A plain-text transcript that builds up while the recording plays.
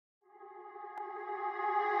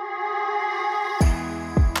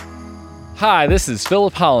Hi, this is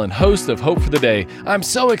Philip Holland, host of Hope for the Day. I'm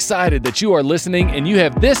so excited that you are listening and you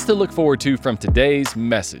have this to look forward to from today's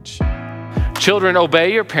message. Children,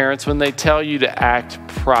 obey your parents when they tell you to act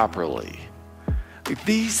properly.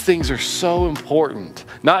 These things are so important,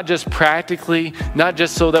 not just practically, not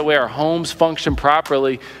just so that way our homes function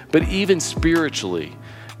properly, but even spiritually,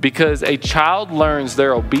 because a child learns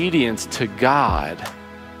their obedience to God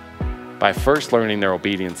by first learning their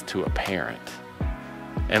obedience to a parent.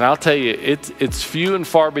 And I'll tell you, it's few and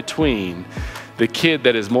far between the kid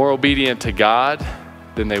that is more obedient to God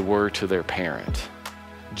than they were to their parent.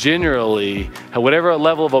 Generally, whatever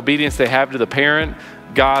level of obedience they have to the parent,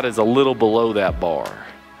 God is a little below that bar.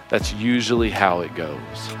 That's usually how it goes.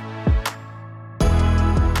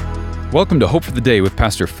 Welcome to Hope for the Day with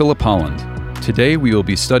Pastor Philip Holland. Today we will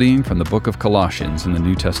be studying from the book of Colossians in the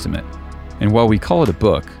New Testament. And while we call it a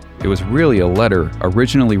book, it was really a letter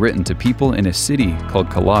originally written to people in a city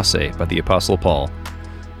called Colossae by the Apostle Paul.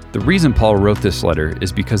 The reason Paul wrote this letter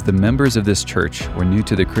is because the members of this church were new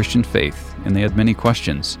to the Christian faith and they had many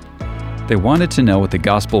questions. They wanted to know what the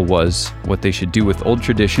gospel was, what they should do with old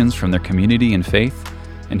traditions from their community and faith,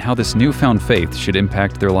 and how this newfound faith should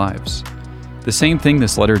impact their lives. The same thing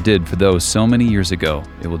this letter did for those so many years ago,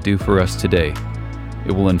 it will do for us today.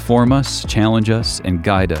 It will inform us, challenge us, and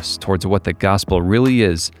guide us towards what the gospel really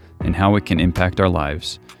is and how it can impact our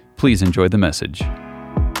lives. Please enjoy the message.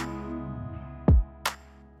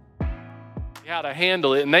 How to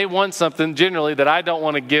handle it, and they want something generally that I don't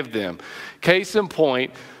want to give them. Case in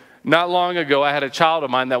point, not long ago I had a child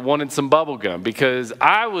of mine that wanted some bubble gum because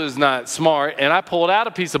I was not smart, and I pulled out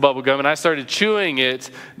a piece of bubble gum and I started chewing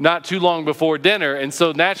it not too long before dinner, and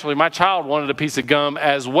so naturally my child wanted a piece of gum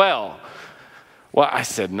as well. Well, I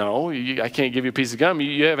said, no, I can't give you a piece of gum.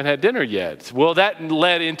 You haven't had dinner yet. Well, that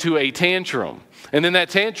led into a tantrum. And then that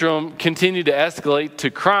tantrum continued to escalate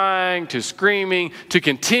to crying, to screaming, to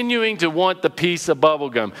continuing to want the piece of bubble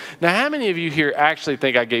gum. Now, how many of you here actually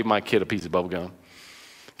think I gave my kid a piece of bubble gum?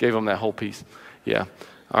 Gave him that whole piece? Yeah.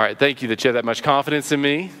 All right, thank you that you have that much confidence in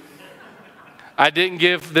me. I didn't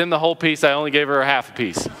give them the whole piece. I only gave her half a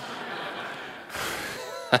piece.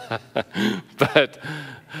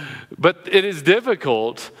 But it is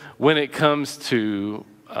difficult when it comes to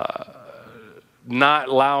not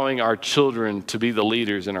allowing our children to be the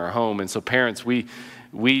leaders in our home. And so parents, we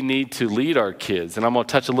need to lead our kids. And I'm going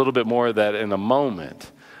to touch a little bit more of that in a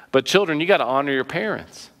moment. But children, you got to honor your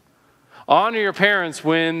parents. Honor your parents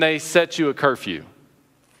when they set you a curfew.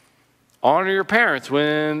 Honor your parents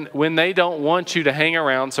when they don't want you to hang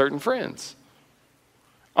around certain friends.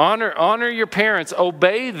 Honor your parents.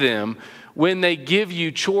 Obey them when they give you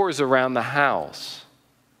chores around the house.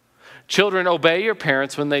 Children, obey your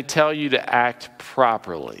parents when they tell you to act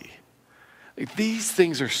properly. These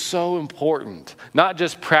things are so important, not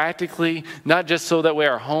just practically, not just so that way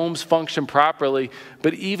our homes function properly,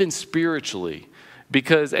 but even spiritually,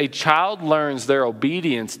 because a child learns their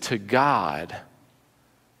obedience to God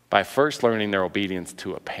by first learning their obedience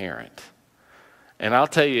to a parent. And I'll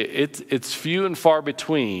tell you, it's few and far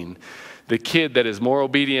between the kid that is more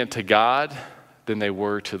obedient to God than they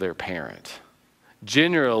were to their parent.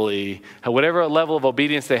 Generally, whatever level of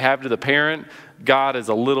obedience they have to the parent, God is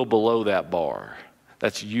a little below that bar.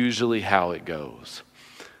 That's usually how it goes.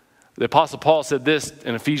 The Apostle Paul said this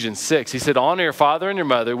in Ephesians 6. He said, honor your father and your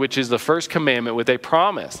mother, which is the first commandment with a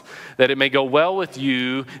promise that it may go well with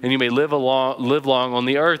you and you may live long on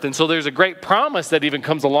the earth. And so there's a great promise that even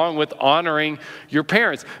comes along with honoring your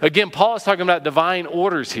parents. Again, Paul is talking about divine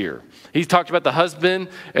orders here. He's talked about the husband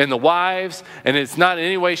and the wives, and it's not in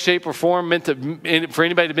any way, shape, or form meant for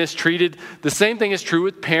anybody to be mistreated. The same thing is true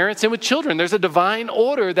with parents and with children. There's a divine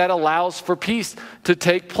order that allows for peace to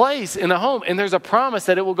take place in a home, and there's a promise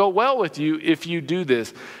that it will go well with you if you do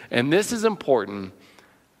this. And this is important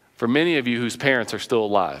for many of you whose parents are still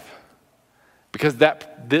alive, because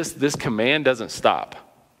this command doesn't stop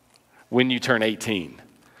when you turn 18.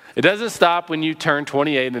 It doesn't stop when you turn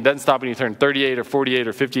 28, and it doesn't stop when you turn 38 or 48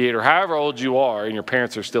 or 58 or however old you are and your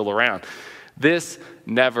parents are still around. This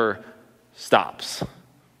never stops.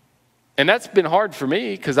 And that's been hard for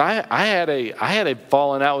me because I had a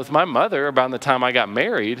falling out with my mother about the time I got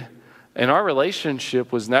married, and our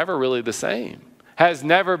relationship was never really the same. Has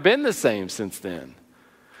never been the same since then.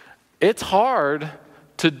 It's hard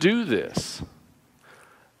to do this.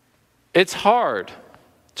 It's hard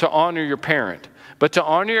to honor your parent. But to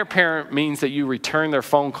honor your parent means that you return their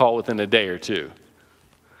phone call within a day or two.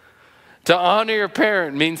 To honor your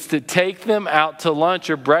parent means to take them out to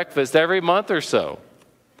lunch or breakfast every month or so.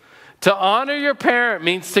 To honor your parent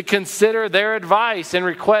means to consider their advice and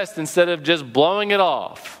request instead of just blowing it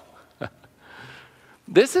off.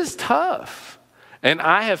 This is tough. And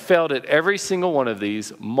I have failed at every single one of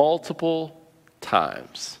these multiple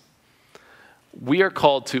times. We are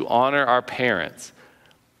called to honor our parents.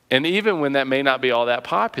 And even when that may not be all that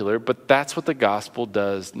popular, but that's what the gospel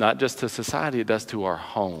does, not just to society, it does to our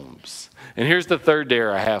homes. And here's the third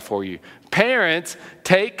dare I have for you. Parents,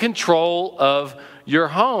 take control of your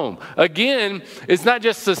home. Again, it's not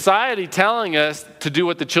just society telling us to do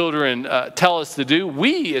what the children tell us to do.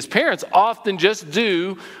 We, as parents, often just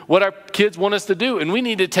do what our kids want us to do, and we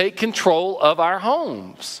need to take control of our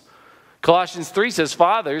homes. Colossians 3 says,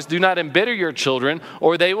 fathers, do not embitter your children,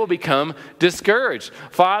 or they will become discouraged.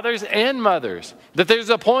 Fathers and mothers, that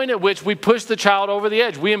there's a point at which we push the child over the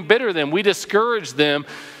edge. We embitter them, we discourage them,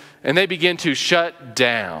 and they begin to shut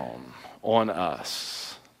down on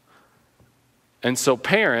us. And so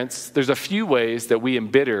parents, there's a few ways that we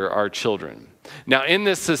embitter our children. Now, in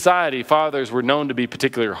this society, fathers were known to be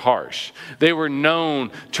particularly harsh. They were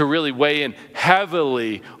known to really weigh in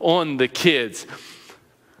heavily on the kids.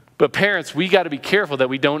 But parents, we got to be careful that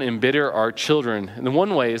we don't embitter our children. And the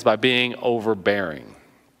one way is by being overbearing.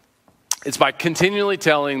 It's by continually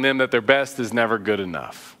telling them that their best is never good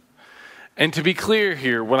enough. And to be clear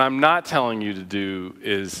here, what I'm not telling you to do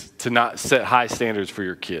is to not set high standards for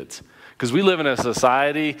your kids. Because we live in a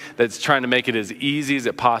society that's trying to make it as easy as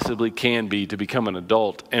it possibly can be to become an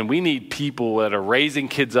adult. And we need people that are raising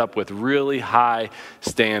kids up with really high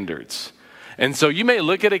standards. And so you may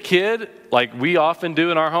look at a kid, like we often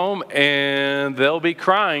do in our home, and they'll be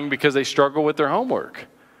crying because they struggle with their homework.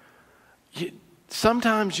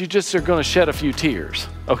 Sometimes you just are going to shed a few tears,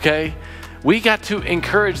 okay? We got to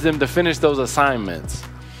encourage them to finish those assignments.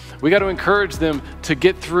 We got to encourage them to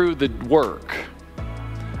get through the work.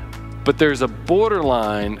 But there's a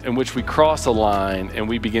borderline in which we cross a line and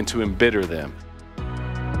we begin to embitter them.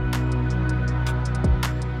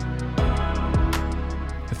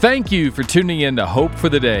 Thank you for tuning in to Hope for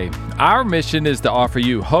the Day. Our mission is to offer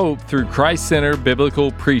you hope through Christ-centered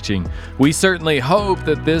biblical preaching. We certainly hope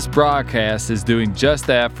that this broadcast is doing just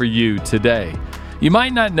that for you today. You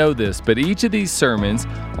might not know this, but each of these sermons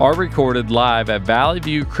are recorded live at Valley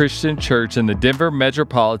View Christian Church in the Denver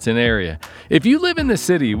metropolitan area. If you live in the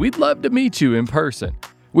city, we'd love to meet you in person.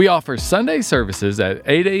 We offer Sunday services at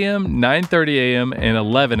 8 a.m., 9:30 a.m., and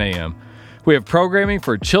 11 a.m. We have programming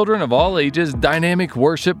for children of all ages, dynamic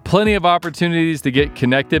worship, plenty of opportunities to get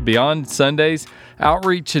connected beyond Sundays,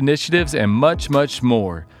 outreach initiatives, and much, much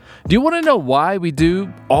more. Do you want to know why we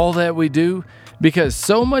do all that we do? Because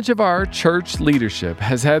so much of our church leadership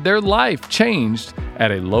has had their life changed at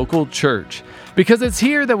a local church. Because it's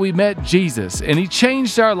here that we met Jesus, and He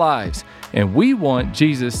changed our lives, and we want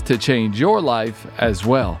Jesus to change your life as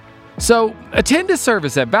well. So attend a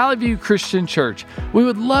service at Valley View Christian Church. We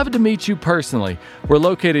would love to meet you personally. We're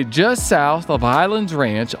located just south of Highlands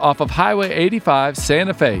Ranch off of Highway 85,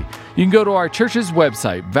 Santa Fe. You can go to our church's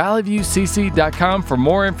website, valleyviewcc.com, for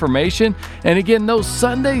more information. And again, those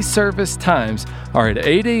Sunday service times are at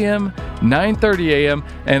 8 a.m., 9:30 a.m.,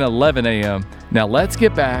 and 11 a.m. Now let's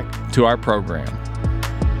get back to our program.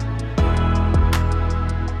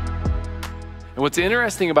 And what's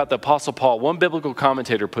interesting about the Apostle Paul, one biblical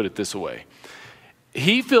commentator put it this way.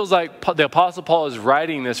 He feels like the Apostle Paul is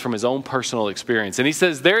writing this from his own personal experience. And he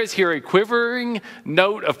says, there is here a quivering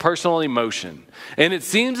note of personal emotion. And it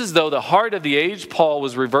seems as though the heart of the aged Paul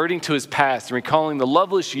was reverting to his past and recalling the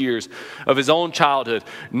loveless years of his own childhood.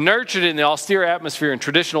 Nurtured in the austere atmosphere and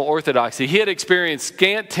traditional orthodoxy, he had experienced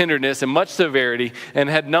scant tenderness and much severity and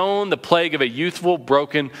had known the plague of a youthful,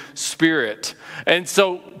 broken spirit. And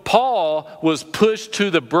so Paul was pushed to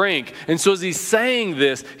the brink. And so as he's saying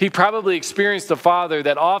this, he probably experienced a father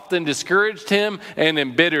that often discouraged him and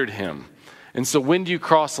embittered him. And so when do you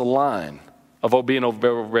cross a line of being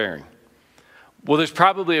overbearing? Well, there's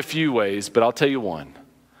probably a few ways, but I'll tell you one.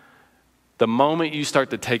 The moment you start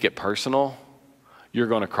to take it personal, you're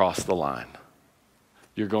going to cross the line.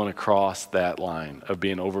 You're going to cross that line of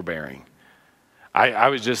being overbearing. I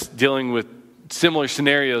was just dealing with similar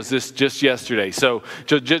scenarios just yesterday. So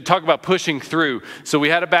just talk about pushing through. So we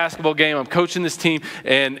had a basketball game. I'm coaching this team,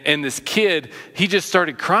 and this kid, he just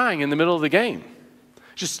started crying in the middle of the game.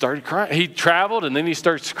 Just started crying. He traveled, and then he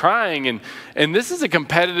starts crying. And this is a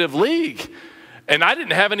competitive league. And I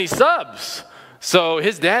didn't have any subs. So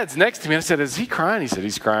his dad's next to me. I said, is he crying? He said,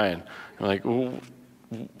 he's crying. I'm like, well,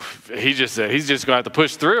 he just said, he's just going to have to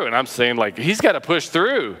push through. And I'm saying, like, he's got to push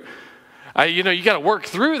through. You got to work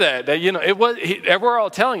through that. We're all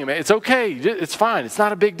telling him, it's okay. It's fine. It's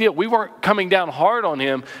not a big deal. We weren't coming down hard on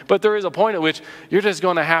him, but there is a point at which you're just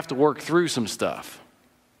going to have to work through some stuff.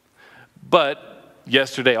 But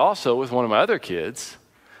yesterday also with one of my other kids,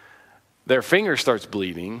 their finger starts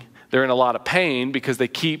bleeding. They're in a lot of pain because they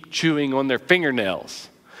keep chewing on their fingernails.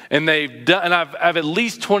 And I've at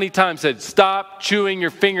least 20 times said, stop chewing your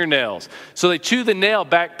fingernails. So they chew the nail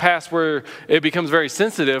back past where it becomes very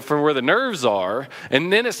sensitive from where the nerves are.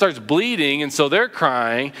 And then it starts bleeding. And so they're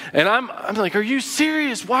crying. And I'm like, are you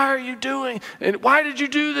serious? Why are you doing? And why did you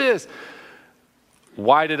do this?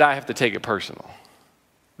 Why did I have to take it personal?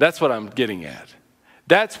 That's what I'm getting at.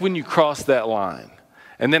 That's when you cross that line.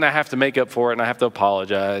 And then I have to make up for it and I have to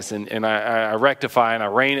apologize. And I rectify and I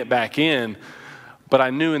rein it back in. But I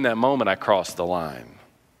knew in that moment I crossed the line.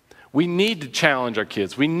 We need to challenge our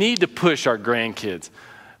kids. We need to push our grandkids.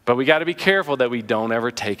 But we got to be careful that we don't ever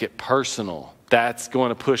take it personal. That's going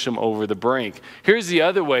to push them over the brink. Here's the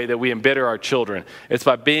other way that we embitter our children. It's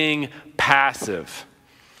by being passive.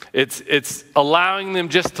 It's allowing them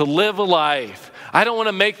just to live a life. I don't want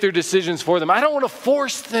to make their decisions for them. I don't want to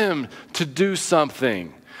force them to do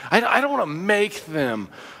something. I don't want to make them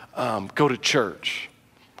go to church.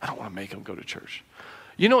 I don't want to make them go to church.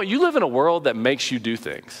 You know what? You live in a world that makes you do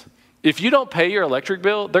things. If you don't pay your electric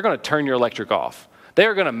bill, they're going to turn your electric off. They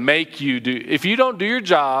are going to make you do. If you don't do your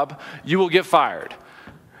job, you will get fired.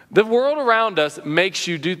 The world around us makes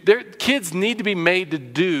you do. Their kids need to be made to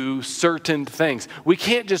do certain things. We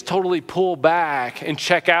can't just totally pull back and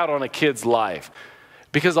check out on a kid's life,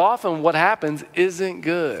 because often what happens isn't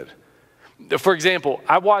good. For example,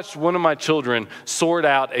 I watched one of my children sort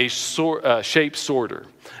out a shape sorter.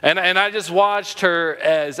 And I just watched her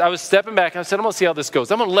as I was stepping back. I said, I'm going to see how this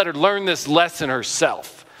goes. I'm going to let her learn this lesson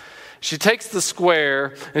herself. She takes the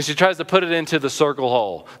square and she tries to put it into the circle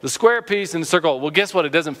hole. The square piece and the circle hole. Well, guess what?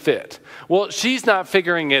 It doesn't fit. Well, she's not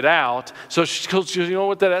figuring it out. So you know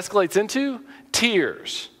what that escalates into?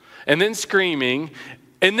 Tears. And then screaming.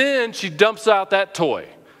 And then she dumps out that toy.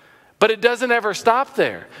 But it doesn't ever stop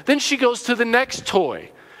there. Then she goes to the next toy.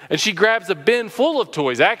 And she grabs a bin full of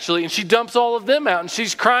toys, actually, and she dumps all of them out, and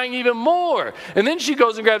she's crying even more. And then she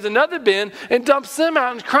goes and grabs another bin and dumps them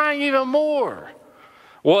out and crying even more.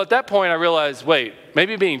 Well, at that point, I realized, wait,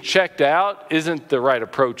 maybe being checked out isn't the right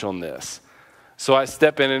approach on this. So I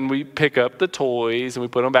step in and we pick up the toys, and we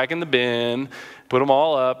put them back in the bin, put them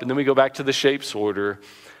all up, and then we go back to the shape sorter,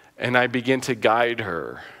 and I begin to guide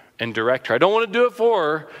her and direct her. I don't want to do it for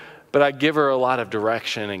her, but I give her a lot of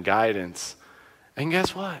direction and guidance. And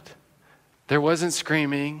guess what? There wasn't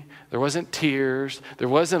screaming. There wasn't tears. There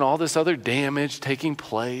wasn't all this other damage taking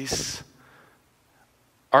place.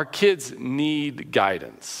 Our kids need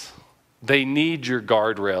guidance. They need your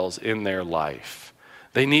guardrails in their life.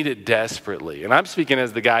 They need it desperately. And I'm speaking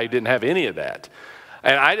as the guy who didn't have any of that.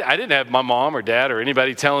 And I didn't have my mom or dad or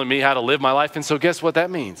anybody telling me how to live my life. And so guess what that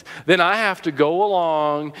means? Then I have to go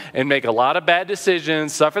along and make a lot of bad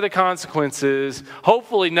decisions, suffer the consequences,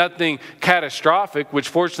 hopefully nothing catastrophic, which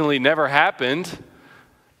fortunately never happened.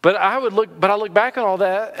 But I look back on all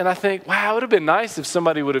that and I think, wow, it would have been nice if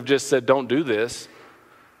somebody would have just said, don't do this.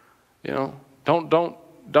 You know,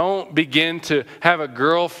 don't begin to have a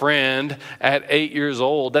girlfriend at 8 years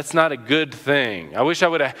old. That's not a good thing. I wish I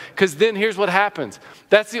would have, because then here's what happens.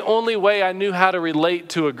 That's the only way I knew how to relate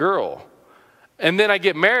to a girl. And then I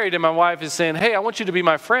get married and my wife is saying, hey, I want you to be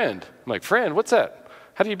my friend. I'm like, friend? What's that?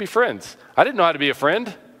 How do you be friends? I didn't know how to be a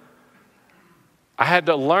friend. I had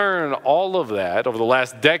to learn all of that over the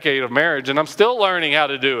last decade of marriage, and I'm still learning how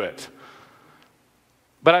to do it.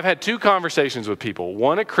 But I've had two conversations with people,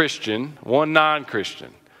 one a Christian, one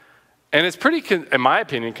non-Christian. And it's pretty, in my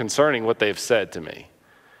opinion, concerning what they've said to me.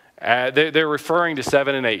 They're referring to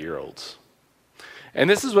 7 and 8-year-olds. And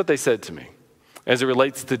this is what they said to me as it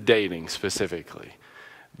relates to dating specifically.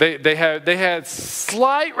 They had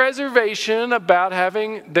slight reservation about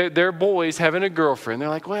having their boys having a girlfriend. They're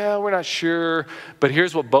like, well, we're not sure. But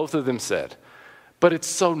here's what both of them said. But it's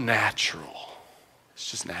so natural.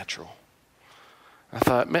 It's just natural. I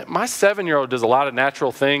thought, man, my 7-year-old does a lot of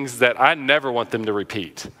natural things that I never want them to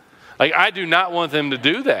repeat. Like, I do not want them to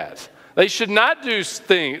do that. They should not do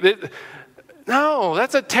things. No,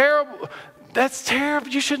 that's terrible.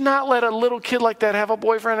 You should not let a little kid like that have a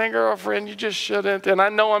boyfriend and girlfriend. You just shouldn't. And I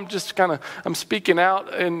know I'm speaking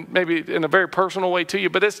out and maybe in a very personal way to you,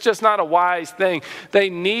 but it's just not a wise thing. They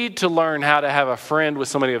need to learn how to have a friend with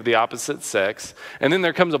somebody of the opposite sex. And then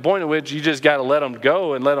there comes a point at which you just got to let them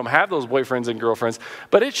go and let them have those boyfriends and girlfriends.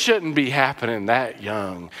 But it shouldn't be happening that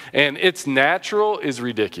young. And it's natural is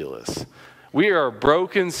ridiculous. We are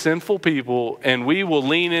broken, sinful people, and we will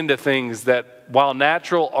lean into things that, while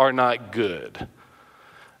natural, are not good.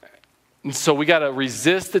 And so we got to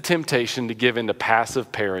resist the temptation to give into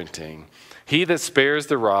passive parenting. He that spares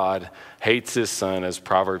the rod hates his son, as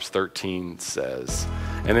Proverbs 13 says.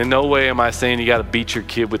 And in no way am I saying you got to beat your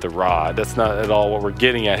kid with a rod. That's not at all what we're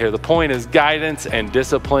getting at here. The point is guidance and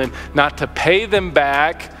discipline, not to pay them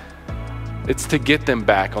back. It's to get them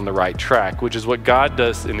back on the right track, which is what God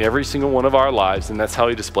does in every single one of our lives, and that's how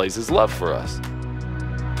he displays his love for us.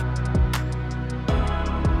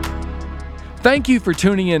 Thank you for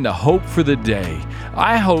tuning in to Hope for the Day.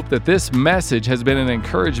 I hope that this message has been an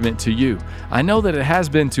encouragement to you. I know that it has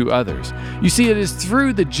been to others. You see, it is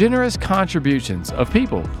through the generous contributions of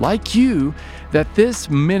people like you that this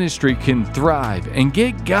ministry can thrive and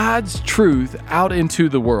get God's truth out into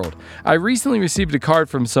the world. I recently received a card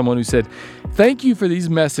from someone who said, "Thank you for these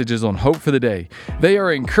messages on Hope for the Day. They are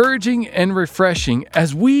encouraging and refreshing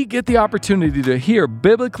as we get the opportunity to hear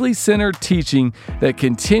biblically centered teaching that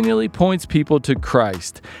continually points people to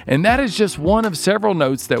Christ." And that is just one of several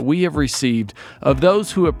notes that we have received of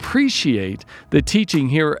those who appreciate the teaching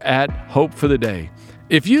here at Hope for the Day.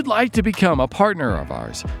 If you'd like to become a partner of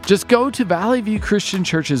ours, just go to Valley View Christian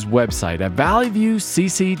Church's website at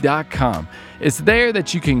valleyviewcc.com. It's there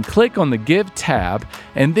that you can click on the Give tab,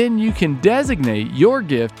 and then you can designate your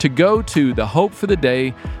gift to go to the Hope for the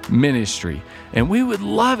Day ministry. And we would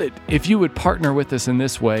love it if you would partner with us in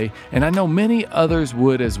this way, and I know many others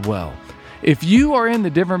would as well. If you are in the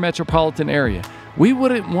Denver metropolitan area, we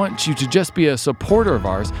wouldn't want you to just be a supporter of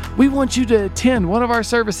ours. We want you to attend one of our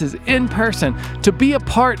services in person to be a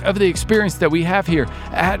part of the experience that we have here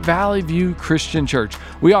at Valley View Christian Church.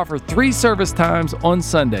 We offer 3 service times on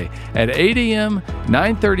Sunday at 8 a.m.,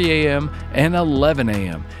 9:30 a.m., and 11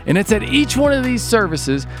 a.m. And it's at each one of these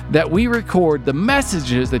services that we record the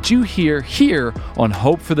messages that you hear here on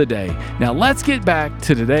Hope for the Day. Now let's get back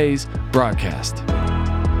to today's broadcast.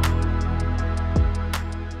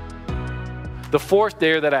 The fourth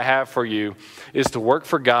dare that I have for you is to work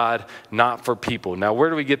for God, not for people. Now, where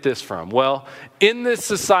do we get this from? Well, in this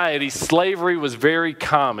society, slavery was very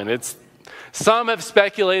common. Some have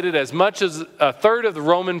speculated as much as a third of the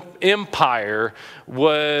Roman Empire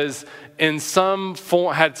was had some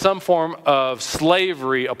form of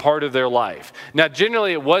slavery a part of their life. Now,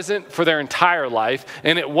 generally, it wasn't for their entire life,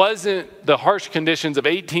 and it wasn't the harsh conditions of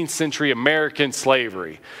 18th century American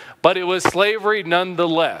slavery. But it was slavery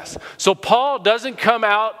nonetheless. So Paul doesn't come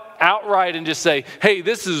out outright and just say, hey,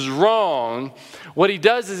 this is wrong. What he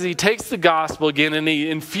does is he takes the gospel again and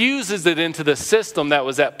he infuses it into the system that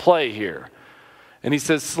was at play here. And he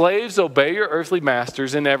says, slaves, obey your earthly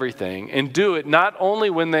masters in everything, and do it not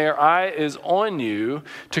only when their eye is on you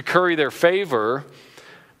to curry their favor,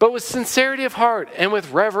 but with sincerity of heart and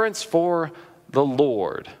with reverence for the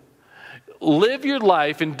Lord. Live your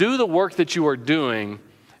life and do the work that you are doing,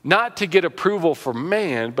 not to get approval from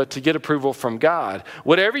man, but to get approval from God.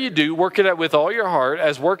 Whatever you do, work it out with all your heart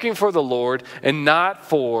as working for the Lord and not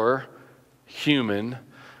for human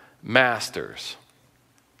masters.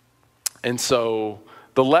 And so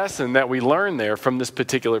the lesson that we learn there from this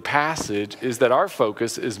particular passage is that our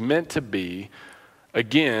focus is meant to be,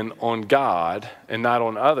 again, on God and not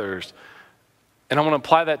on others. And I want to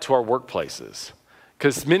apply that to our workplaces,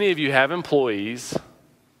 because many of you have employees.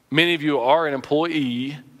 Many of you are an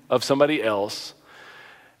employee of somebody else,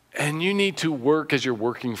 and you need to work as you're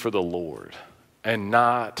working for the Lord and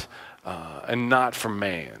not for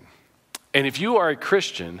man. And if you are a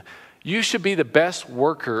Christian, you should be the best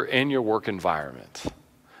worker in your work environment.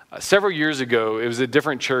 Several years ago, it was a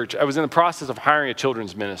different church. I was in the process of hiring a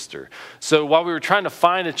children's minister. So while we were trying to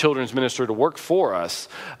find a children's minister to work for us,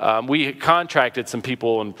 we contracted some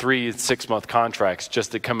people on 3 and 6 month contracts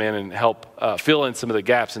just to come in and help fill in some of the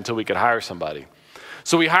gaps until we could hire somebody.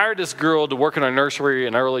 So we hired this girl to work in our nursery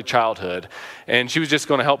and early childhood, and she was just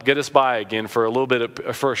going to help get us by again for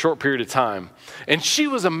a short period of time. And she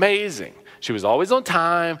was amazing. She was always on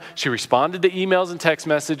time. She responded to emails and text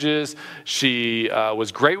messages. She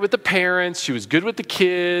was great with the parents. She was good with the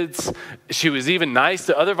kids. She was even nice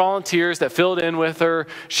to other volunteers that filled in with her.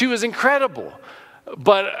 She was incredible.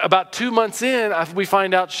 But about 2 months in, we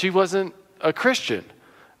find out she wasn't a Christian.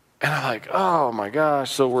 And I'm like, oh my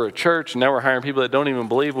gosh, so we're a church, and now we're hiring people that don't even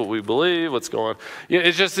believe what we believe. What's going on?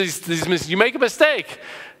 It's just these you make a mistake.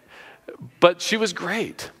 But she was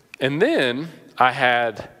great. And then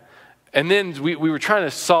we were trying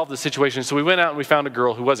to solve the situation, so we went out and we found a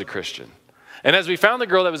girl who was a Christian. And as we found the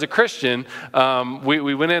girl that was a Christian,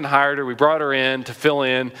 we went in and hired her. We brought her in to fill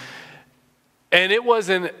in. And it was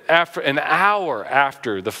an hour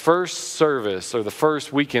after the first service or the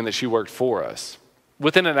first weekend that she worked for us.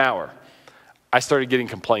 Within an hour, I started getting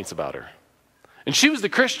complaints about her. And she was the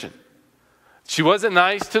Christian. She wasn't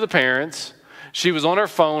nice to the parents. She was on her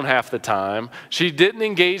phone half the time. She didn't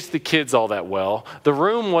engage the kids all that well. The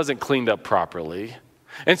room wasn't cleaned up properly.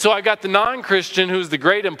 And so I got the non-Christian who's the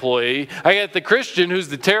great employee. I got the Christian who's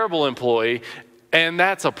the terrible employee. And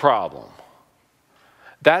that's a problem.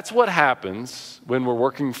 That's what happens when we're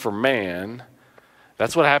working for man.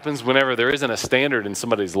 That's what happens whenever there isn't a standard in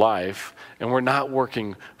somebody's life and we're not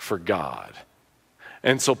working for God.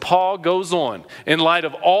 And so Paul goes on, in light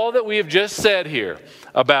of all that we have just said here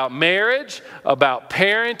about marriage, about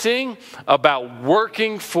parenting, about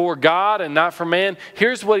working for God and not for man,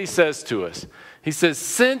 here's what he says to us. He says,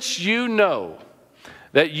 since you know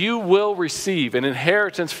that you will receive an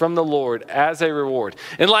inheritance from the Lord as a reward.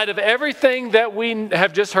 In light of everything that we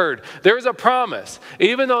have just heard, there is a promise.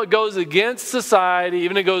 Even though it goes against society,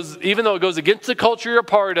 even though it goes against the culture you're a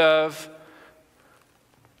part of,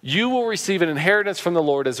 you will receive an inheritance from the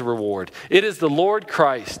Lord as a reward. It is the Lord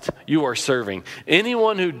Christ you are serving.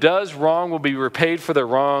 Anyone who does wrong will be repaid for their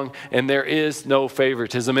wrong, and there is no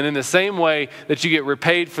favoritism. And in the same way that you get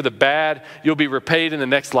repaid for the bad, you'll be repaid in the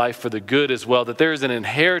next life for the good as well. That there is an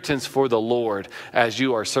inheritance for the Lord as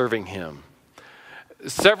you are serving him.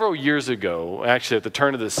 Several years ago, actually at the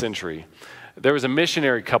turn of the century, there was a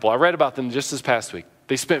missionary couple. I read about them just this past week.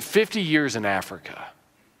 They spent 50 years in Africa.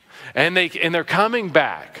 And they're coming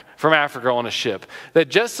back from Africa on a ship that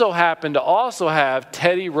just so happened to also have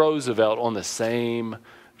Teddy Roosevelt on the same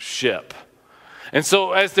ship. And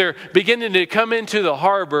so as they're beginning to come into the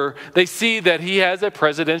harbor, they see that he has a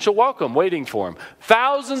presidential welcome waiting for him.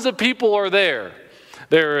 Thousands of people are there.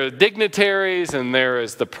 There are dignitaries, and there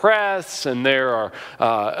is the press, and there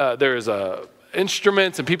is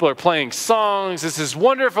instruments, and people are playing songs. This is a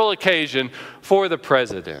wonderful occasion for the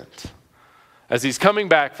president as he's coming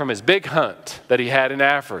back from his big hunt that he had in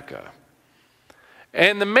Africa.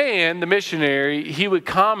 And the man, the missionary, he would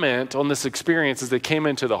comment on this experience as they came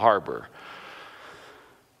into the harbor.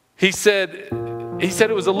 He said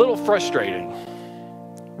it was a little frustrating.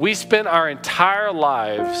 We spent our entire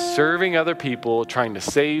lives serving other people, trying to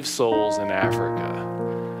save souls in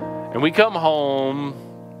Africa. And we come home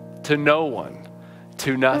to no one,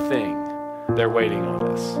 to nothing. They're waiting on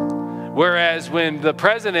us. Whereas when the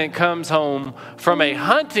president comes home from a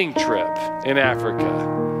hunting trip in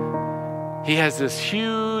Africa, he has this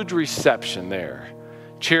huge reception there,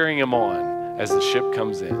 cheering him on as the ship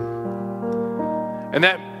comes in. And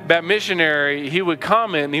that missionary, he would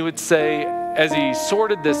comment and he would say, as he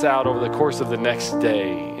sorted this out over the course of the next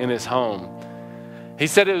day in his home, he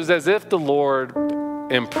said it was as if the Lord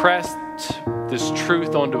impressed this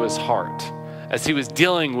truth onto his heart as he was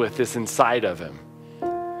dealing with this inside of him.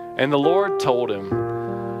 And the Lord told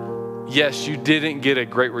him, yes, you didn't get a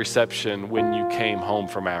great reception when you came home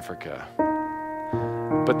from Africa.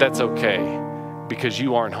 But that's okay, because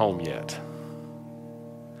you aren't home yet.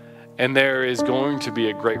 And there is going to be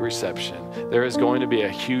a great reception. There is going to be a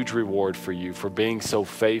huge reward for you for being so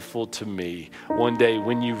faithful to me one day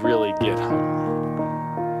when you really get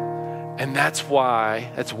home. And that's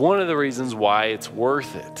one of the reasons why it's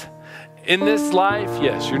worth it. In this life,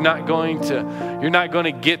 yes, you're not going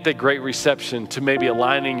to get the great reception to maybe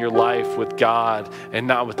aligning your life with God and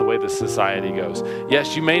not with the way the society goes.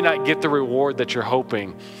 Yes, you may not get the reward that you're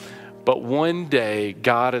hoping, but one day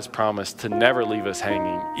God has promised to never leave us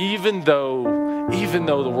hanging, even though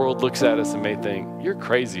the world looks at us and may think, you're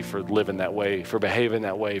crazy for living that way, for behaving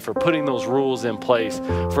that way, for putting those rules in place,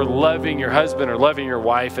 for loving your husband or loving your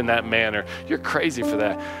wife in that manner. You're crazy for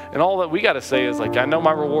that. And all that we got to say is like, I know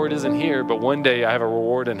my reward isn't here, but one day I have a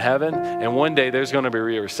reward in heaven, and one day there's going to be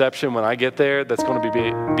a reception when I get there that's going to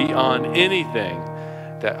be beyond anything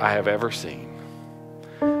that I have ever seen.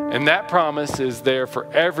 And that promise is there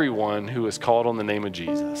for everyone who is called on the name of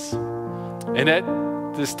Jesus. And at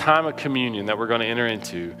this time of communion that we're going to enter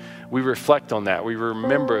into, we reflect on that. We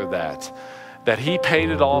remember that he paid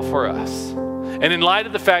it all for us. And in light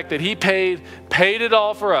of the fact that he paid it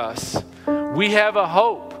all for us, we have a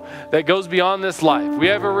hope that goes beyond this life. We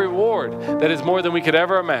have a reward that is more than we could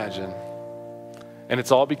ever imagine. And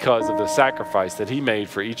it's all because of the sacrifice that he made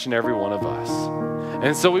for each and every one of us.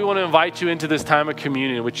 And so we want to invite you into this time of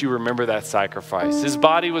communion in which you remember that sacrifice. His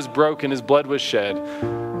body was broken, his blood was shed.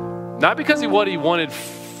 Not because what he wanted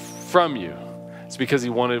from you, it's because he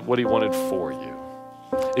wanted what he wanted for you.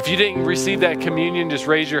 If you didn't receive that communion, just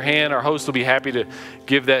raise your hand. Our host will be happy to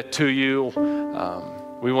give that to you.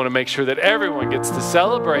 We want to make sure that everyone gets to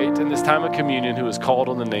celebrate in this time of communion who is called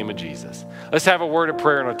on the name of Jesus. Let's have a word of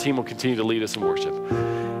prayer, and our team will continue to lead us in worship.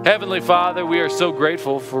 Heavenly Father, we are so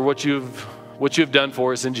grateful for what you've done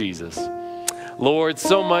for us in Jesus. Lord,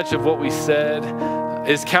 so much of what we said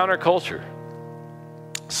is counterculture.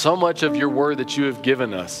 So much of your word that you have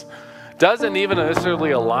given us doesn't even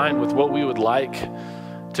necessarily align with what we would like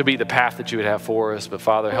to be the path that you would have for us. But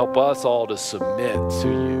Father, help us all to submit to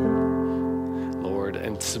you, Lord,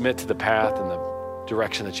 and submit to the path and the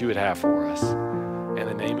direction that you would have for us. In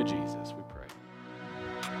the name of Jesus, we pray.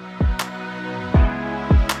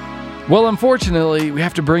 Well, unfortunately, we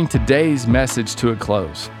have to bring today's message to a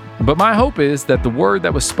close. But my hope is that the word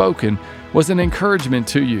that was spoken was an encouragement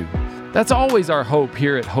to you. That's always our hope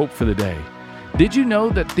here at Hope for the Day. Did you know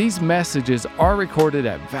that these messages are recorded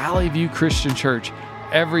at Valley View Christian Church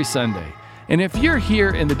every Sunday? And if you're here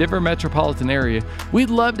in the Denver metropolitan area, we'd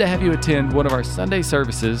love to have you attend one of our Sunday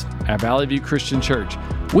services at Valley View Christian Church.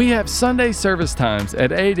 We have Sunday service times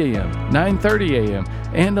at 8 a.m., 9:30 a.m.,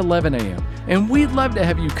 and 11 a.m. And we'd love to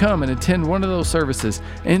have you come and attend one of those services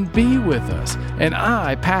and be with us. And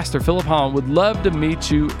I, Pastor Philip Holland, would love to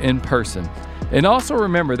meet you in person. And also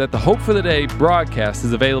remember that the Hope for the Day broadcast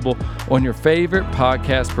is available on your favorite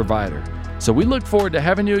podcast provider. So we look forward to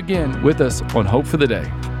having you again with us on Hope for the Day.